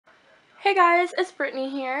Hey guys, it's Brittany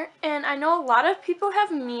here, and I know a lot of people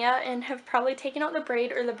have Mia and have probably taken out the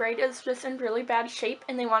braid, or the braid is just in really bad shape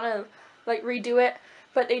and they want to like redo it,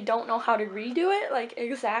 but they don't know how to redo it like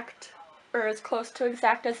exact or as close to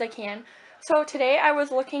exact as they can. So today I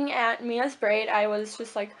was looking at Mia's braid. I was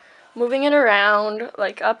just like moving it around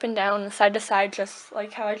like up and down, side to side, just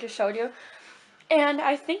like how I just showed you. And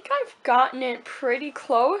I think I've gotten it pretty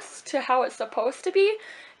close to how it's supposed to be.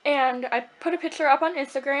 And I put a picture up on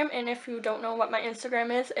Instagram, and if you don't know what my Instagram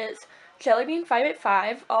is, it's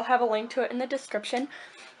jellybean585. I'll have a link to it in the description.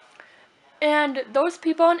 And those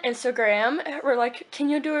people on Instagram were like, can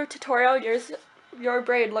you do a tutorial? Your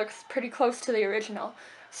braid looks pretty close to the original.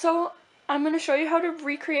 So I'm going to show you how to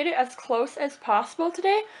recreate it as close as possible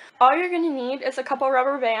today. All you're going to need is a couple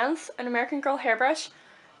rubber bands, an American Girl hairbrush,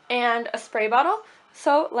 and a spray bottle.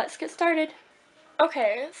 So let's get started.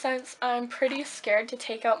 Okay, since I'm pretty scared to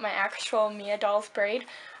take out my actual Mia doll's braid,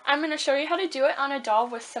 I'm going to show you how to do it on a doll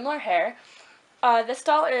with similar hair. This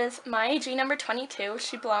doll is my AG number 22.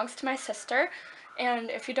 She belongs to my sister,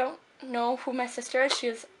 and if you don't know who my sister is, she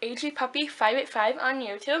is AG Puppy 585 on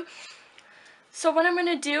YouTube. So what I'm going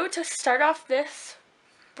to do to start off this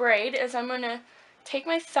braid is I'm going to take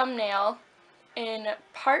my thumbnail and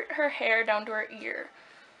part her hair down to her ear.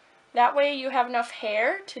 That way you have enough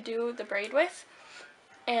hair to do the braid with.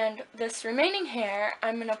 And this remaining hair,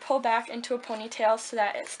 I'm going to pull back into a ponytail so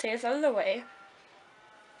that it stays out of the way.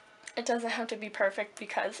 It doesn't have to be perfect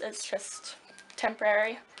because it's just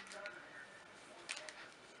temporary.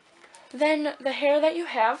 Then the hair that you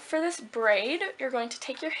have for this braid, you're going to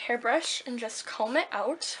take your hairbrush and just comb it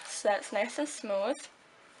out so that it's nice and smooth.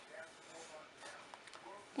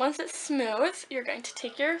 Once it's smooth, you're going to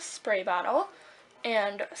take your spray bottle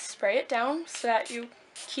and spray it down so that you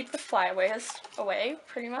keep the flyaways away,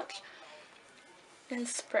 pretty much. And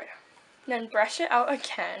spray. Then brush it out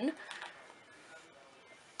again.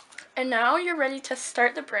 And now you're ready to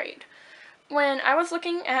start the braid. When I was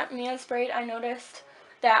looking at Mia's braid, I noticed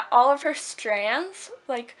that all of her strands,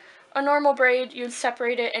 like a normal braid, you'd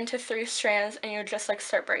separate it into 3 strands and you'd just like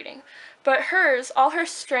start braiding. But hers, all her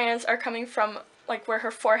strands are coming from like where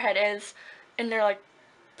her forehead is, and they're like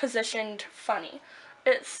positioned funny.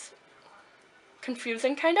 It's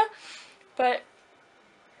confusing kinda, but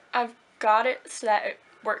I've got it so that it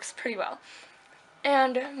works pretty well.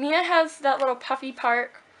 And Mia has that little puffy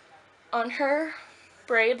part on her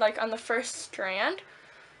braid, like on the first strand.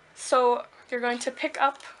 So you're going to pick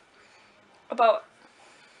up about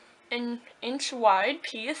an inch wide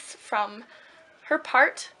piece from her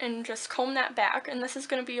part and just comb that back. And this is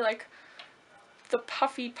going to be like the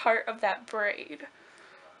puffy part of that braid.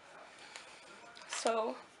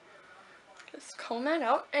 So just comb that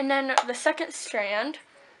out. And then the second strand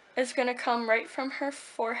is going to come right from her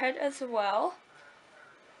forehead as well.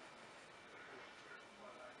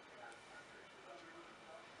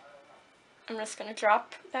 I'm just going to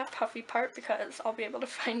drop that puffy part because I'll be able to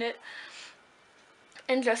find it.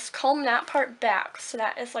 And just comb that part back so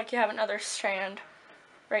that it's like you have another strand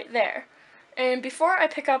right there. And before I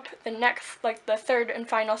pick up the next, like the third and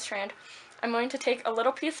final strand, I'm going to take a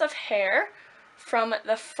little piece of hair from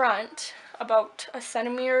the front, about a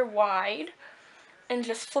centimeter wide, and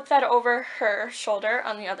just flip that over her shoulder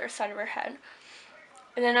on the other side of her head.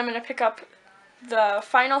 And then I'm going to pick up the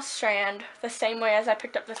final strand the same way as I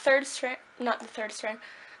picked up the second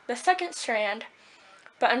strand,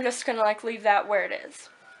 but I'm just going to like leave that where it is.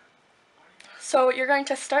 So you're going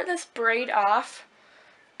to start this braid off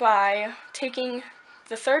by taking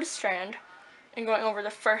the third strand and going over the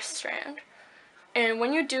first strand. And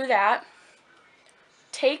when you do that,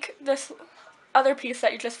 take this other piece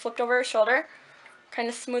that you just flipped over her shoulder, kind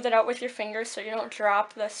of smooth it out with your fingers so you don't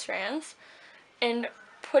drop the strands, and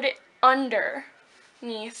put it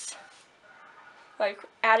underneath, like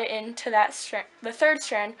add it into that strand, the third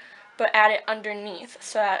strand, but add it underneath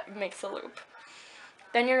so that it makes a loop.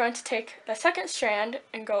 Then you're going to take the second strand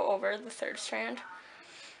and go over the third strand.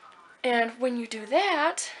 And when you do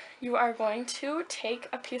that, you are going to take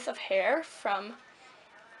a piece of hair from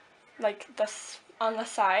like this on the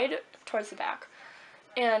side towards the back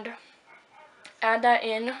and add that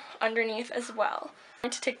in underneath as well. I'm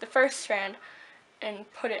going to take the first strand and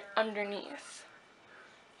put it underneath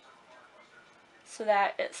so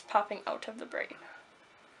that it's popping out of the braid.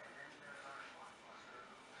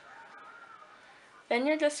 Then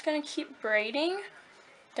you're just going to keep braiding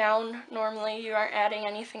down normally. You aren't adding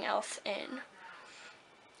anything else in.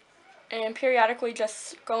 And periodically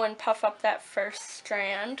just go and puff up that first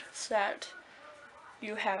strand so that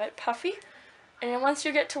you have it puffy. And then once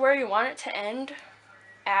you get to where you want it to end,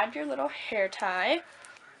 add your little hair tie.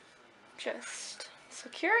 Just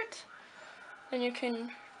secure it then you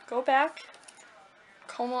can go back,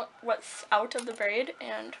 comb out what's out of the braid,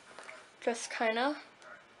 and just kind of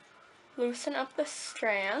loosen up the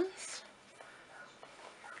strands.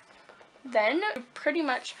 Then pretty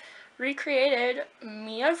much recreated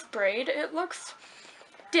Mia's braid. It looks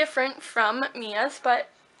different from Mia's, but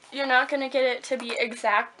you're not going to get it to be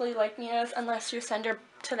exactly like Mia's unless you send her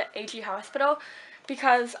to the AG hospital,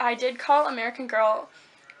 because I did call American Girl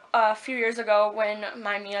a few years ago when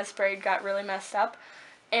my Mia's braid got really messed up,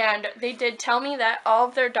 and they did tell me that all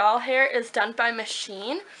of their doll hair is done by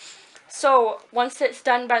machine. So once it's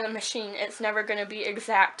done by the machine, it's never going to be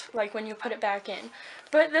exact like when you put it back in.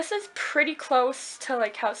 But this is pretty close to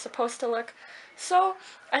like how it's supposed to look. So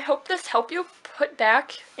I hope this helped you put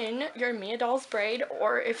back in your Mia doll's braid,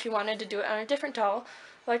 or if you wanted to do it on a different doll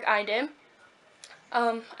like I did.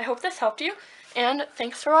 I hope this helped you, and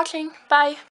thanks for watching. Bye!